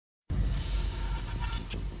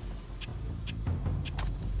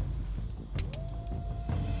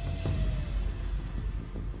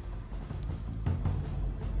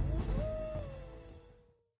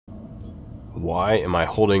why am I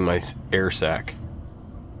holding my air sac?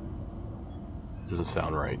 It doesn't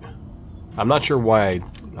sound right. I'm not sure why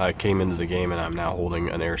I came into the game and I'm now holding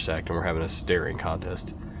an air sac and we're having a staring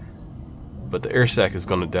contest. But the air sac is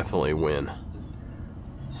going to definitely win.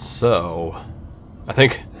 So, I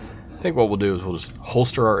think what we'll do is we'll just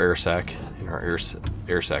holster our air sac in our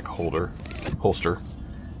air sac holster,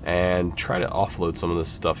 and try to offload some of this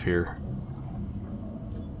stuff here.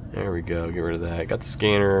 There we go. Get rid of that. Got the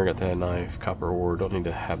scanner. Got that knife. Copper ore. Don't need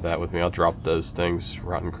to have that with me. I'll drop those things.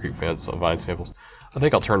 Rotten creep vine samples. I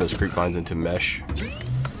think I'll turn those creep vines into mesh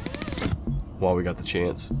while we got the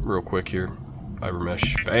chance. Real quick here. Fiber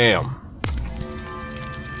mesh. Bam.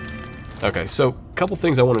 Okay, so a couple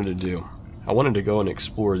things I wanted to do. I wanted to go and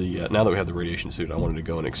explore the, now that we have the radiation suit, I wanted to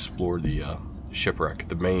go and explore the shipwreck,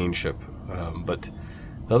 the main ship. But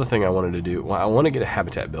the other thing I wanted to do, well, I want to get a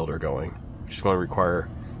habitat builder going, which is going to require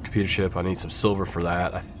a computer chip. I need some silver for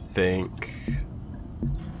that, I think.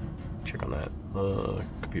 Check on that.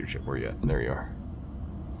 Computer chip, where you at? There you are.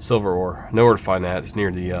 Silver ore. Nowhere to find that. It's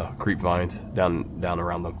near the creep vines, down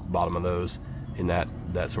around the bottom of those, in that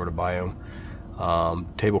sort of biome.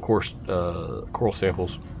 Table coral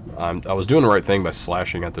samples. I was doing the right thing by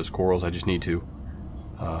slashing at those corals. I just need to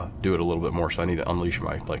do it a little bit more, so I need to unleash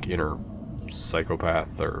my inner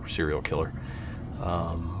psychopath or serial killer.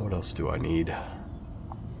 What else do I need?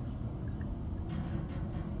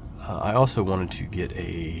 I also wanted to get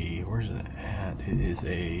a, where's it at? It is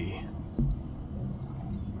a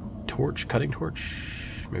torch, cutting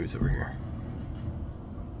torch. Maybe it's over here.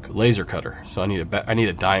 Laser cutter. So I need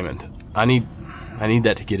a diamond. I need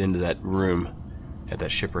that to get into that room at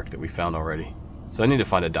that shipwreck that we found already. So I need to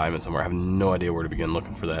find a diamond somewhere. I have no idea where to begin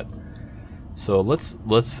looking for that. So let's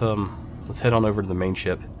head on over to the main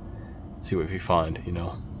ship. See what we find. You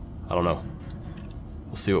know, I don't know.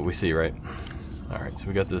 We'll see what we see, right? All right. So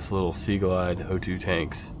we got this little Sea Glide O2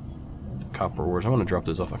 tanks, copper ores. I want to drop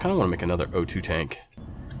those off. I kind of want to make another O2 tank.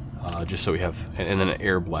 Just so we have, and then an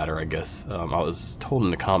air bladder, I guess. I was told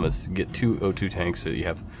in the comments, get 2 O2 tanks so you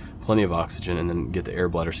have plenty of oxygen, and then get the air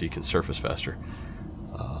bladder so you can surface faster.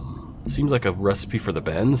 Seems like a recipe for the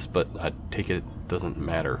bends, but I take it doesn't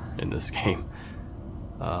matter in this game.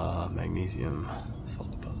 Magnesium, salt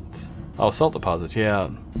deposits. Oh, salt deposits, yeah.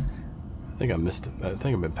 I think I missed it. I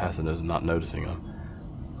think I've been passing those and not noticing them.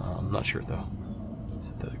 I'm not sure though.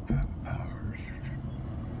 Synthetic power.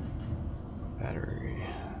 Battery.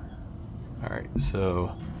 Alright,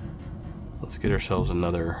 so let's get ourselves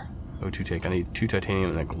another O2 tank. I need 2 titanium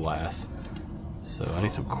and a glass. So I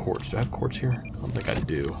need some quartz. Do I have quartz here? I don't think I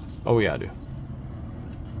do. Oh yeah, I do.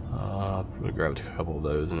 I'm gonna grab a couple of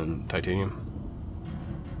those and then titanium.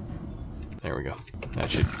 There we go. That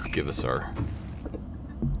should give us our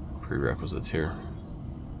prerequisites here.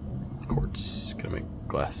 Quartz. Gonna make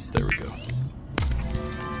glass. There we go.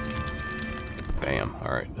 Bam.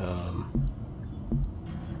 Alright.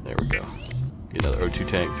 There we go. Get another O2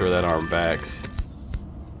 tank. Throw that on our backs.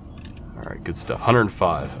 Alright, good stuff.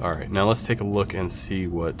 105. Alright, now let's take a look and see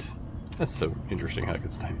what... That's so interesting how it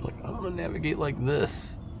gets tiny. Like, I'm going to navigate like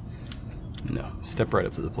this. No, step right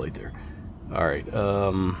up to the plate there. Alright,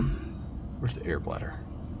 where's the air bladder?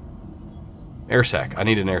 Air sac. I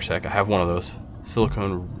need an air sac. I have one of those.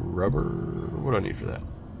 Silicone rubber. What do I need for that?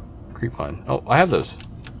 Creep vine. Oh, I have those.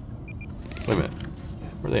 Wait a minute.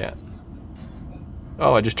 Where are they at?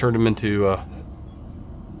 Oh, I just turned them into... what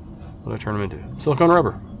did I turn them into? Silicone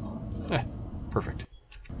rubber. Perfect.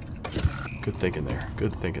 Good thinking there.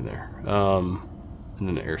 Good thinking there. And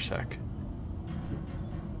then an air sac.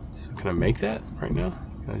 So can I make that right now?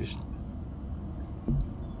 Can I just...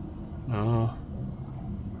 No.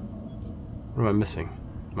 What am I missing?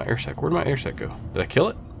 My air sac. Where'd my air sac go? Did I kill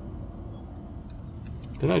it?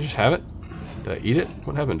 Didn't I just have it? Did I eat it?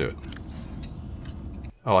 What happened to it?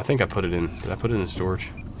 Oh, I think I put it in. Did I put it in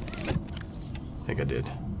storage? I think I did.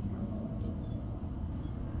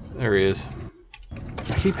 There he is.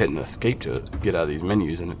 I keep hitting escape to get out of these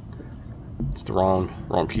menus, and it's the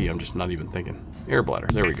wrong key. I'm just not even thinking. Air bladder.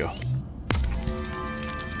 There we go.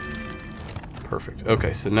 Perfect.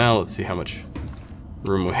 Okay, so now let's see how much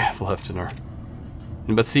room we have left in our...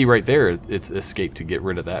 But see, right there, it's escape to get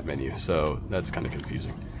rid of that menu, so that's kind of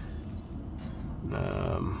confusing.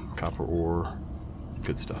 Copper ore.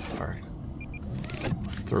 Good stuff. Alright.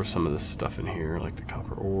 Let's throw some of this stuff in here, like the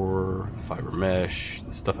copper ore, fiber mesh,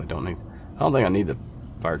 the stuff I don't need. I don't think I need the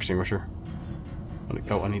fire extinguisher.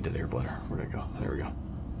 Oh, I need that air bladder. Where'd it go? There we go.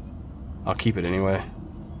 I'll keep it anyway.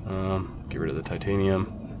 Get rid of the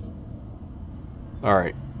titanium.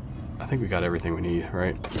 Alright. I think we got everything we need,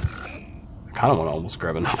 right? I kind of want to almost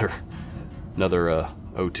grab another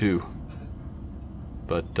O2.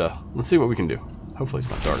 But let's see what we can do. Hopefully it's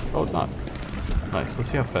not dark. Oh, it's not. Nice. Let's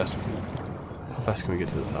see how fast can we get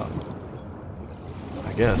to the top.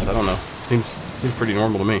 I guess. I don't know. Seems pretty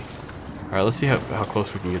normal to me. All right. Let's see how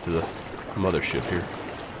close we can get to the mothership here.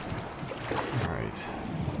 All right.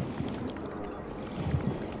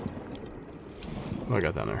 What I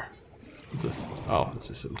got down there? What's this? Oh, it's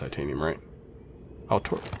just some titanium, right? Oh,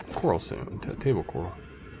 coral sand, table coral.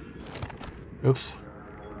 Oops.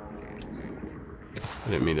 I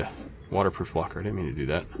didn't mean to. Waterproof locker. I didn't mean to do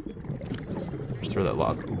that. Just throw that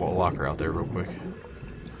locker out there real quick.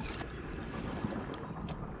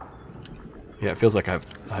 Yeah, it feels like I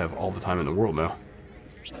have all the time in the world now.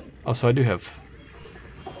 Oh, so I do have...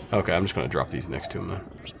 Okay, I'm just going to drop these next to them then.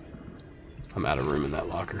 I'm out of room in that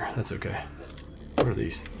locker. That's okay. What are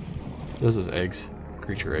these? Those are eggs.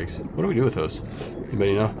 Creature eggs. What do we do with those?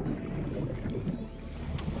 Anybody know?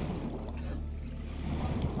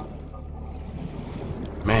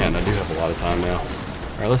 Man, I do have a lot of time now.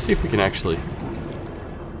 Alright, let's see if we can actually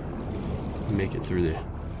make it through the...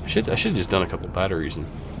 I should have just done a couple batteries and...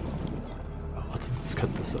 Let's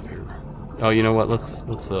cut this up here. Oh, you know what? Let's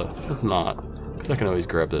not. Because I can always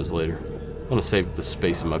grab those later. I want to save the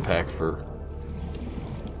space in my pack for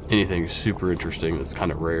anything super interesting that's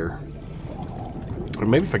kind of rare. Or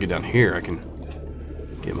maybe if I get down here, I can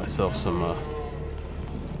get myself some,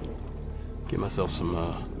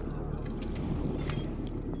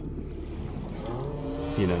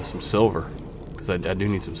 you know, some silver. Because I do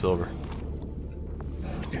need some silver.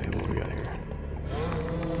 Okay, what do we got here?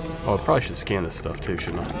 Oh, I probably should scan this stuff too,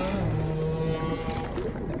 shouldn't I?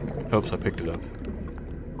 Oops, I picked it up.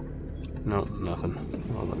 No, nothing.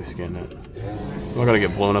 Oh, let me scan that. Am I gonna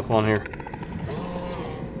get blown up on here?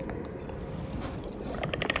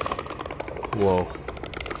 Whoa.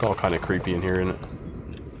 It's all kind of creepy in here, isn't it?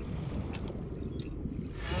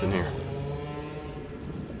 What's in here?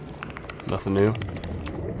 Nothing new?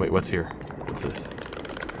 Wait, what's here? What's this?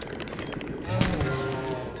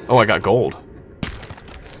 Oh, I got gold.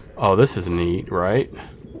 Oh, this is neat, right?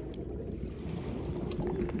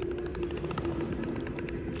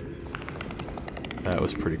 That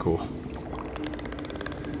was pretty cool.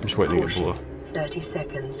 I'm just waiting to get blown. 30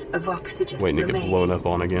 seconds of oxygen Waiting to get blown up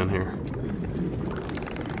on again here.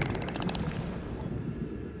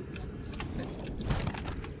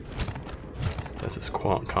 That's this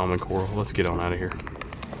common coral. Let's get on out of here.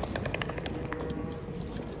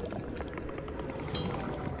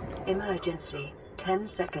 Emergency. 10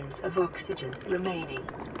 seconds of oxygen remaining.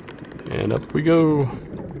 And up we go.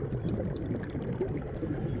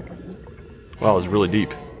 Wow, it's really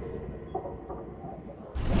deep.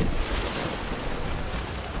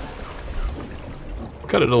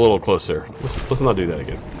 Cut it a little closer. Let's not do that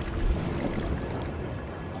again.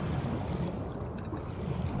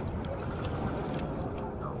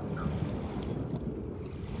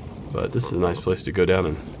 But this is a nice place to go down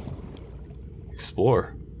and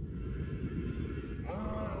explore.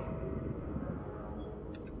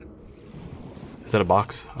 Is that a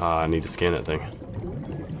box? I need to scan that thing.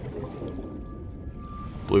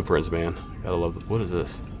 Blueprints, man. Gotta love the... What is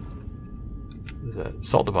this? What is that?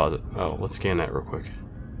 Salt deposit. Oh, let's scan that real quick.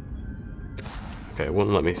 Okay, it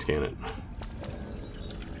wouldn't let me scan it.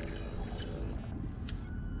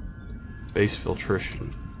 Base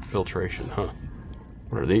filtration, huh?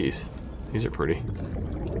 What are these? These are pretty.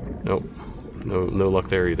 Nope. No luck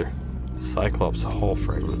there either. Cyclops hull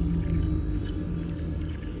fragment.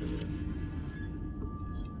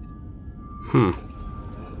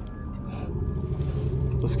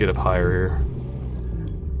 Let's get up higher here.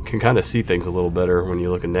 Can kind of see things a little better when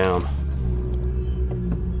you're looking down.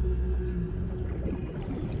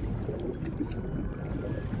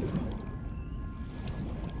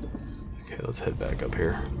 Okay, let's head back up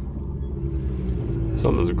here.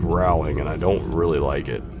 Something's growling and I don't really like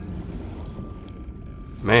it.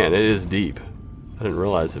 Man, it is deep. I didn't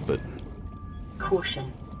realize it, but...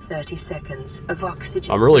 Caution. 30 seconds of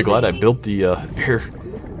oxygen. I'm really glad I built the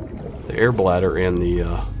air bladder and the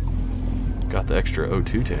got the extra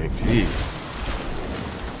O2 tank. Jeez.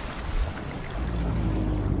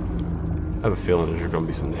 I have a feeling there's gonna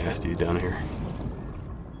be some nasties down here.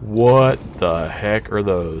 What the heck are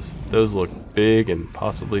those? Those look big and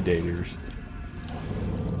possibly dangerous.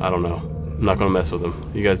 I don't know. I'm not gonna mess with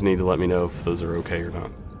them. You guys need to let me know if those are okay or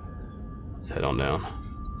not. Let's head on down.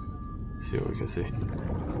 See what we can see.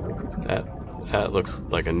 That looks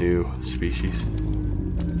like a new species.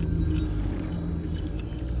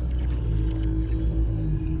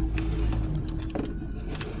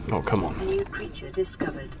 Oh, come on. New creature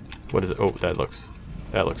discovered. What is it? Oh, that looks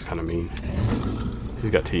kind of mean. He's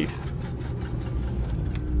got teeth.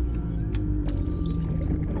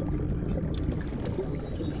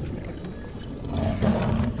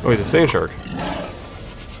 Oh, he's a sand shark.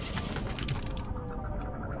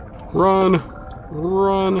 Run!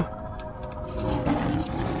 Run!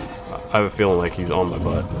 I have a feeling like he's on my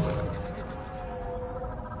butt.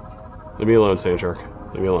 Leave me alone, sand shark.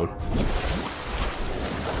 Leave me alone.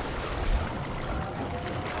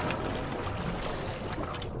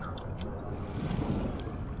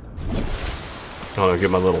 I'm gonna get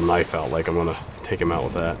my little knife out like I'm gonna take him out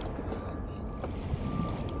with that.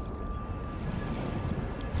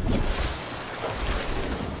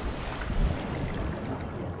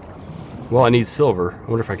 Well, I need silver. I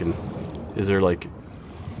wonder if I can... Is there like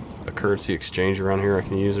a currency exchange around here I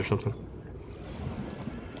can use or something?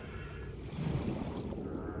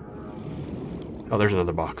 Oh, there's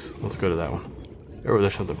another box. Let's go to that one. Oh,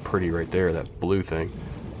 there's something pretty right there, that blue thing.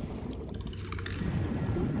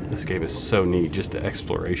 This game is so neat, just the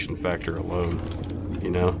exploration factor alone, you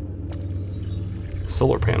know?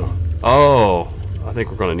 Solar panel. Oh, I think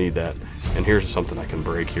we're going to need that. And here's something I can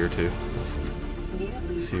break here too.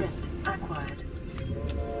 Let's see.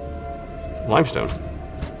 Limestone.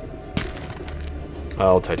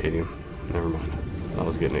 Oh, titanium. Never mind. I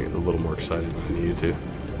was getting a little more excited than I needed to.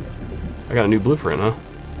 I got a new blueprint, huh?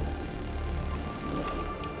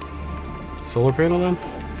 Solar panel then?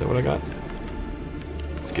 Is that what I got?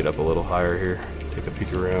 Let's get up a little higher here. Take a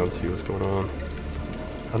peek around, see what's going on.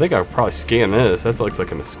 I think I'll probably scan this. That looks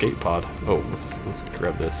like an escape pod. Oh, let's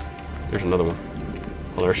grab this. There's another one.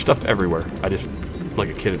 Well, there's stuff everywhere. I just like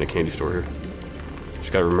a kid in a candy store here.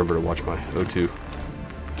 Just gotta remember to watch my O2.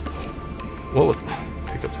 Whoa,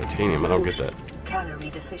 pick up titanium. I don't get that. Calorie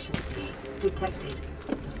deficiency detected.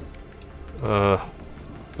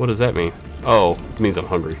 What does that mean? Oh, it means I'm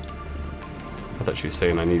hungry. I thought she was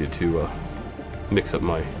saying I needed to mix up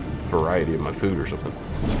my variety of my food or something.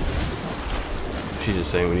 She's just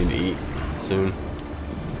saying we need to eat soon.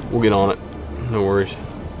 We'll get on it. No worries.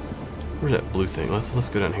 Where's that blue thing? Let's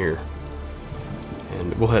go down here.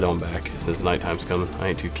 And we'll head on back since nighttime's coming. I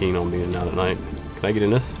ain't too keen on being out at night. Can I get in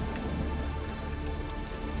this?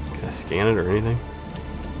 Can I scan it or anything?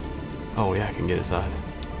 Oh yeah, I can get inside.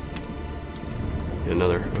 Get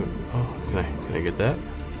another. Oh, can I get that?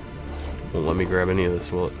 Won't let me grab any of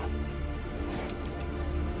this, will it?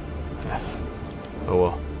 Oh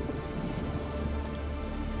well.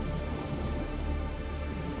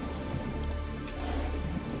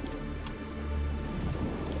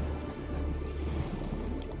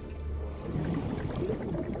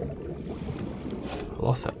 I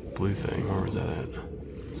lost that blue thing. Where was that at?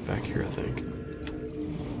 It's back here, I think.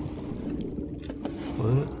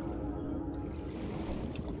 Wasn't it?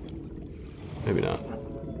 Maybe not.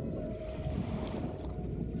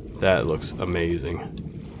 That looks amazing.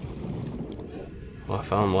 Well, I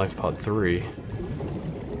found Life Pod 3.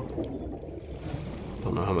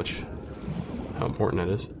 Don't know how important that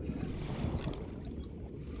is.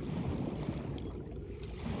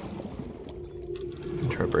 Let me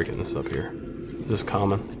try breaking this up here. Is this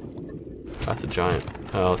common? That's a giant.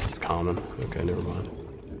 Oh, this is common. Okay, never mind.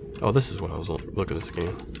 Oh, this is what I was looking to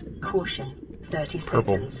scan. Caution. 30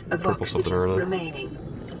 seconds of oxygen remaining.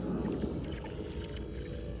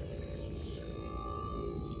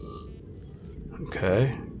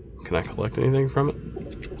 Okay. Can I collect anything from it?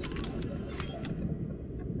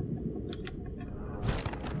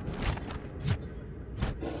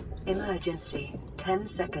 Emergency. 10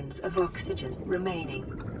 seconds of oxygen remaining.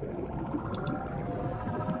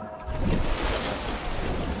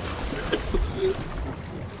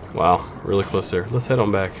 Wow, really close there. Let's head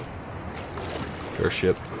on back. Our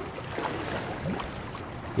ship.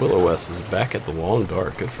 Willow West is back at the long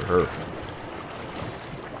dark. Good for her.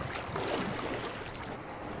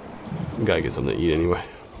 We gotta get something to eat anyway.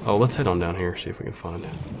 Oh, let's head on down here, see if we can find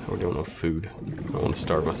how we're doing on food. I don't want to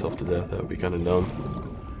starve myself to death. That would be kind of dumb.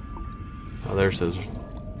 Oh, there's those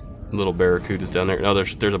little barracudas down there. No,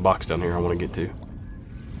 there's a box down here I want to get to.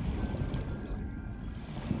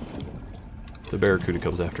 If the barracuda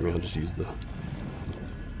comes after me, I'll just use the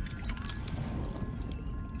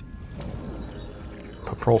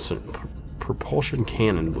propulsion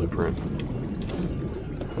cannon blueprint.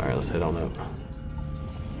 Alright, let's head on up.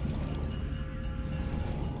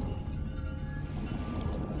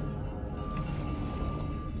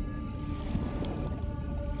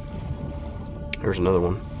 There's another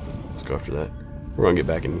one. Let's go after that. We're gonna get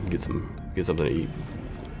back and get something to eat.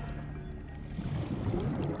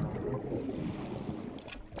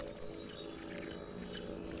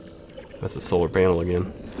 That's a solar panel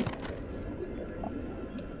again.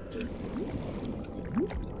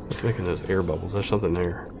 It's making those air bubbles. There's something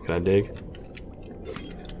there. Can I dig?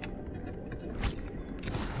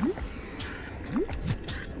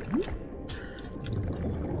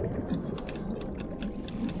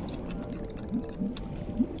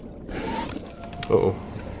 Uh-oh.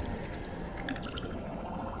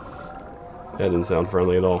 That didn't sound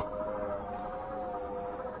friendly at all.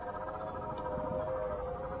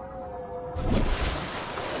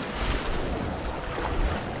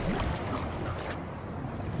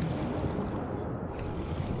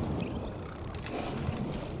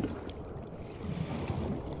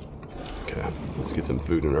 Okay, let's get some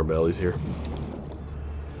food in our bellies here.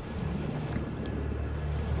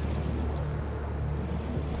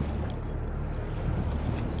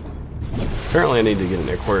 Apparently I need to get an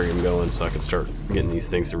aquarium going so I can start getting these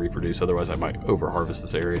things to reproduce, otherwise I might over-harvest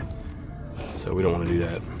this area. So we don't want to do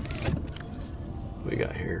that. What we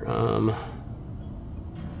got here? Got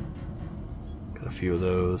a few of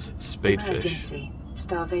those. Spadefish. Emergency.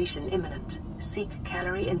 Starvation imminent. Seek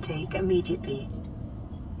calorie intake immediately.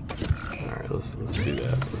 Alright, let's do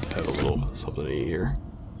that. Let's have a little something to eat here.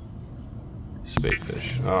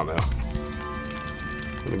 Spadefish. I don't know.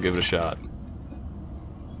 I'm gonna give it a shot.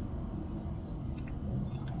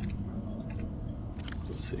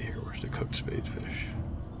 See here, where's the cooked spadefish?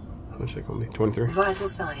 How much is it gonna be? 23? Vital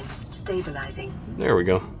signs stabilizing. There we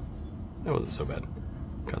go. That wasn't so bad.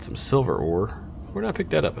 Got some silver ore. Where did I pick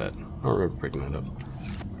that up at? I don't remember picking that up.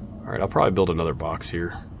 Alright, I'll probably build another box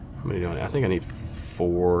here. How many do I need? I think I need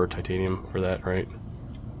 4 titanium for that, right?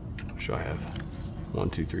 What should I have? 1,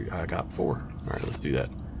 2, 3. I got 4. Alright, let's do that.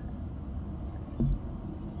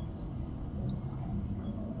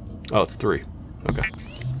 Oh, it's 3. Okay.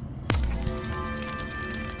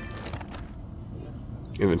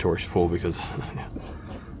 Inventory's full because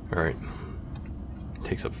alright, it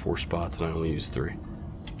takes up 4 spots and I only use 3.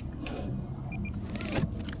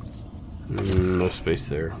 No space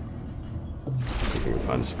there. See if we can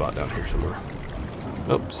find a spot down here somewhere.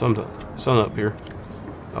 Oh, sun up here.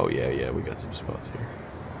 Oh yeah, we got some spots here.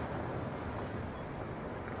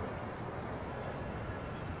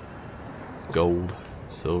 Gold,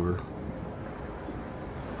 silver,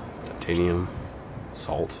 titanium,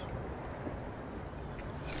 salt.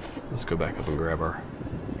 Let's go back up and grab our...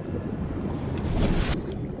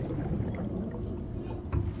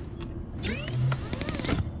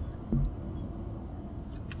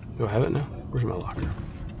 Do I have it now? Where's my locker?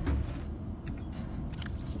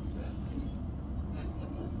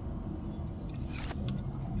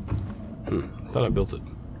 I thought I built it.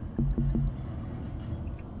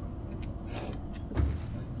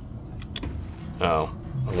 Oh,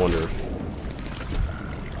 I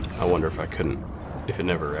wonder if I couldn't, if it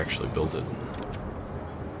never actually built it.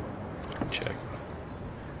 Check.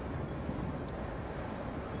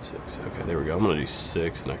 6. Okay, there we go. I'm gonna do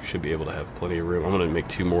 6, and I should be able to have plenty of room. I'm gonna make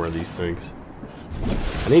 2 more of these things.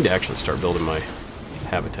 I need to actually start building my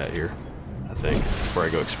habitat here, I think, before I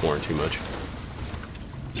go exploring too much.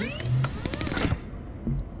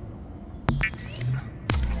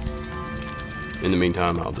 In the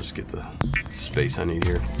meantime, I'll just get the space I need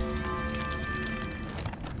here.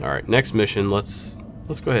 Alright, next mission, let's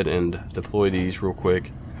go ahead and deploy these real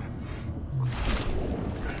quick,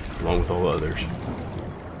 along with all the others.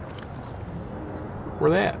 Where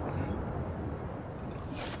they at?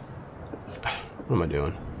 What am I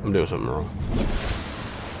doing? I'm doing something wrong.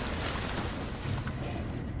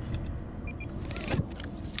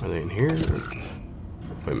 Are they in here?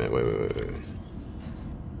 Wait a minute, wait.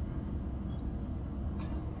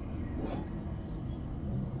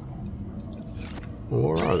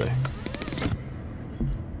 Where are they?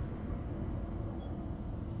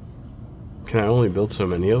 Can I only build so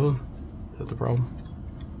many of them? Is that the problem?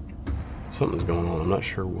 Something's going on. I'm not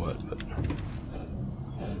sure what, but...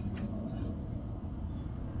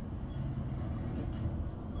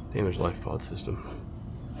 Damaged life pod system.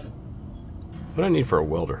 What do I need for a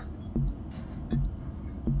welder?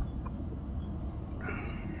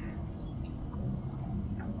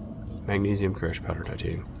 Magnesium, crash powder,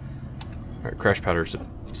 titanium. Alright, crash powder is the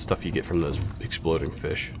stuff you get from those exploding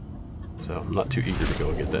fish. So I'm not too eager to go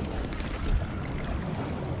and get that.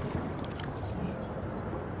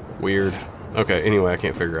 Weird. Okay, anyway, I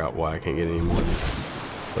can't figure out why I can't get any more of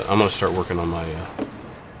these. But I'm going to start working on my...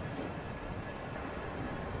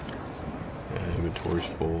 inventory's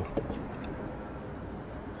full.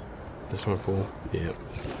 This one full? Yep.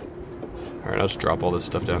 Alright, I'll just drop all this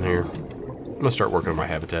stuff down here. I'm going to start working on my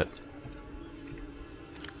habitat.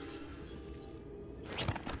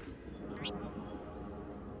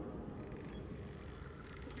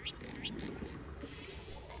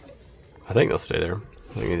 I think they'll stay there.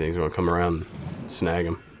 I think anything's going to come around and snag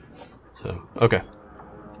them. So, okay.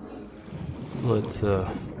 Let's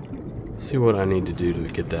see what I need to do to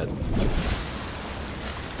get that.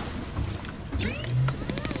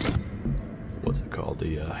 What's it called?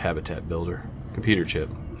 The habitat builder. Computer chip.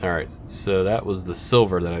 Alright, so that was the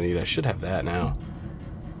silver that I need. I should have that now.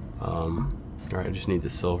 Alright, I just need the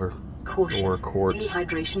silver. Caution. Or quartz.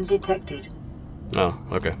 Dehydration detected. Oh,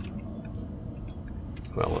 okay.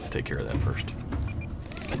 Well, let's take care of that first.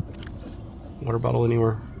 Water bottle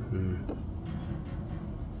anywhere?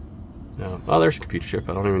 No. Oh, there's a computer chip.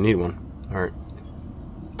 I don't even need one. Alright.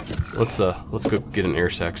 Let's go get an air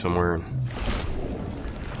sac somewhere and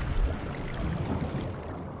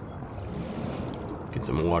get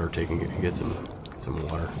some water get some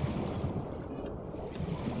water.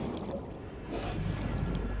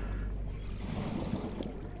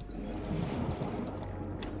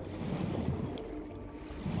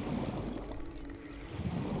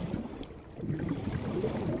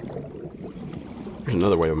 There's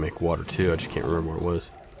another way to make water too, I just can't remember what it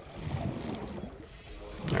was.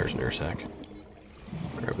 There's an air sac.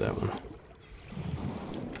 Grab that one.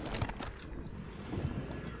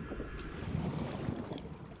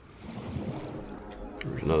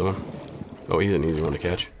 There's another one. Oh, he's an easy one to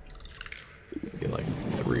catch. Get like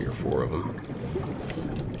 3 or 4 of them.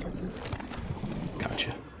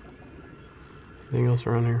 Gotcha. Anything else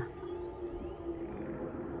around here?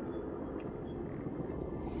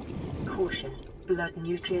 Caution. Blood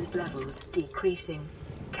nutrient levels decreasing.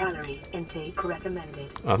 Calorie intake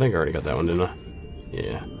recommended. I think I already got that one, didn't I?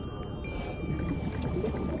 Yeah.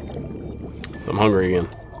 So I'm hungry again.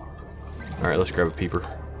 Alright, let's grab a peeper.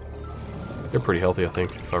 They're pretty healthy, I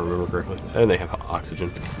think, if I remember correctly. And they have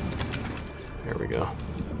oxygen. There we go.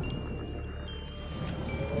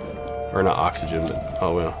 Or not oxygen, but...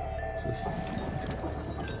 oh, well. What's this?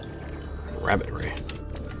 Rabbit ray.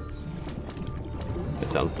 That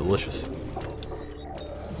sounds delicious.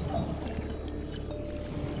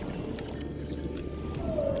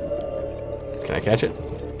 Can I catch it?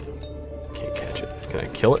 Can't catch it. Can I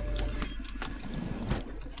kill it?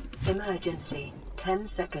 Emergency. 10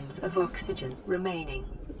 seconds of oxygen remaining.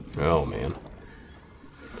 Oh, man.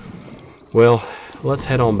 Well, let's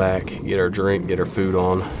head on back, get our drink, get our food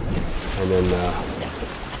on, and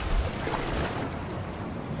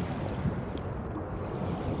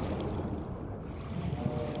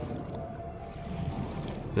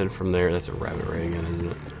then from there, that's a rabbit ray again,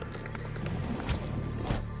 isn't it?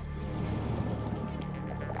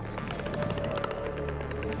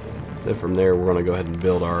 Then from there, we're going to go ahead and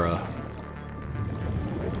build our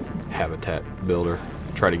habitat builder.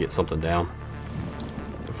 Try to get something down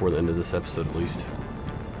before the end of this episode, at least.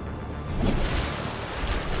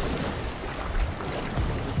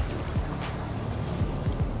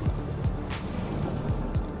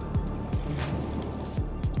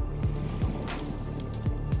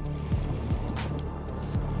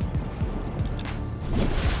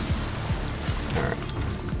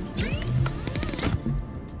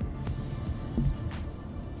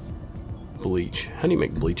 Bleach. How do you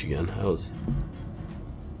make bleach again? That was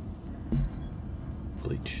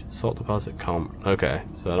bleach. Salt deposit okay,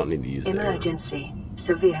 so I don't need to use that. Emergency.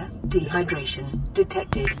 Severe dehydration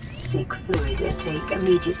detected. Seek fluid intake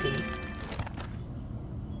immediately.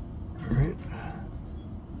 Alright.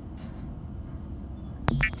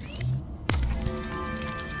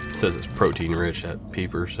 It says it's protein rich, that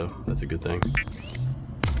peeper, so that's a good thing.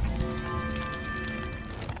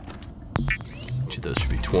 Each of those should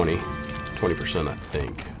be 20%, I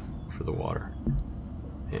think, for the water.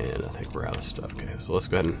 And I think we're out of stuff. Okay, so let's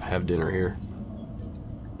go ahead and have dinner here.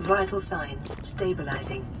 Vital signs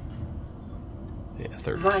stabilizing. Yeah,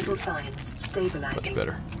 30. Vital signs stabilizing. Much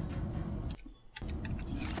better.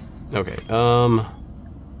 Okay,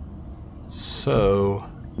 so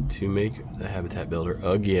to make the habitat builder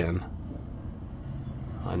again,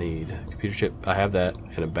 I need a computer chip. I have that,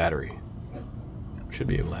 and a battery. Should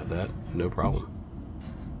be able to have that, no problem.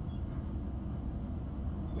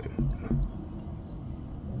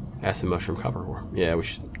 Acid mushroom copper ore. Yeah, we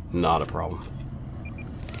should. Not a problem.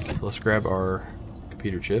 So let's grab our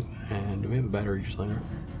computer chip. And do we have a battery just laying there?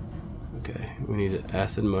 Okay, we need an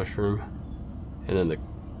acid mushroom. And then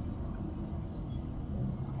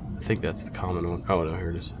I think that's the common one. Oh no,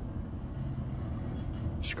 here it is.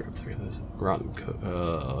 Just grab 3 of those. Rotten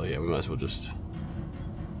yeah, we might as well just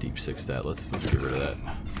deep six that. Let's get rid of that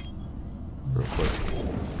real quick.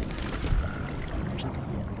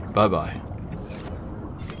 Bye-bye.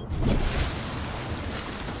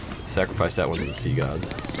 Sacrifice that one to the sea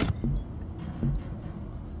gods.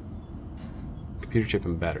 Computer chip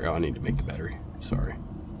and battery. Oh, I need to make the battery. Sorry.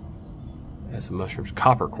 Acid mushrooms.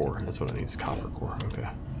 Copper core. That's what I need. Is copper core. Okay.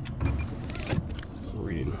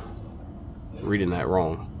 Reading that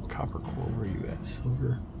wrong. Copper core. Where are you at?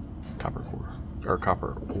 Silver. Copper core. Or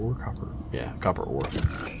copper ore. Copper. Yeah, copper ore.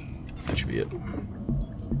 That should be it.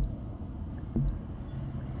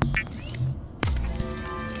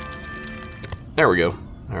 There we go.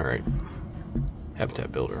 Alright.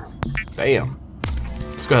 Habitat builder. Bam.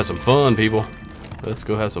 Let's go have some fun, people. Let's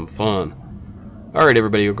go have some fun. Alright,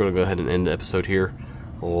 everybody, we're going to go ahead and end the episode here.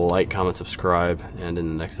 Like, comment, subscribe, and in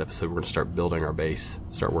the next episode, we're going to start building our base.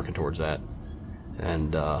 Start working towards that.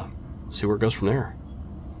 And see where it goes from there.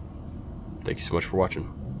 Thank you so much for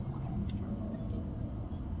watching.